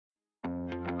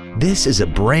This is a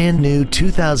brand new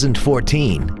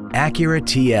 2014 Acura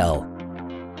TL.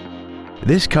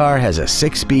 This car has a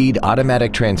 6-speed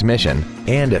automatic transmission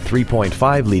and a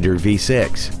 3.5-liter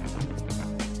V6.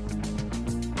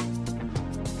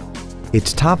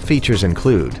 Its top features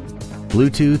include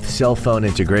Bluetooth cell phone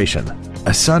integration,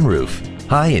 a sunroof,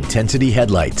 high-intensity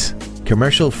headlights,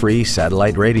 commercial-free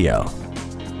satellite radio,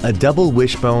 a double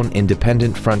wishbone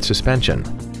independent front suspension,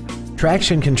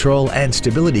 traction control and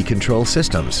stability control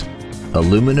systems,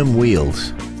 aluminum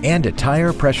wheels, and a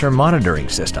tire pressure monitoring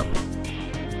system.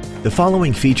 The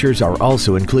following features are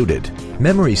also included: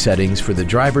 memory settings for the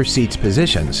driver's seat's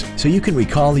positions so you can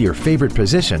recall your favorite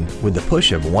position with the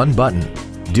push of one button,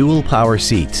 dual power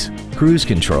seats, cruise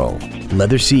control,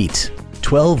 leather seats,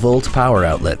 12-volt power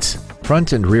outlets,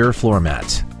 front and rear floor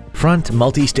mats, front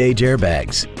multi-stage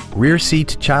airbags, rear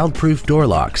seat child-proof door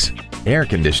locks, air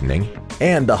conditioning,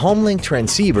 and the HomeLink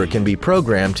transceiver can be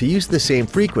programmed to use the same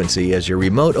frequency as your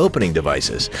remote opening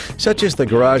devices, such as the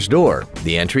garage door,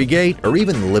 the entry gate, or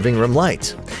even the living room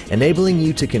lights, enabling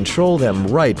you to control them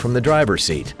right from the driver's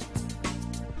seat.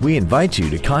 We invite you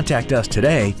to contact us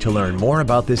today to learn more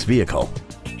about this vehicle.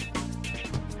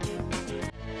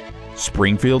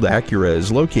 Springfield Acura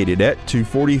is located at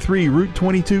 243 Route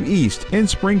 22 East in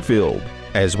Springfield.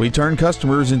 As we turn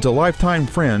customers into lifetime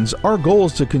friends, our goal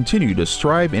is to continue to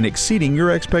strive in exceeding your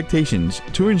expectations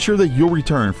to ensure that you'll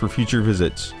return for future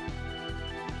visits.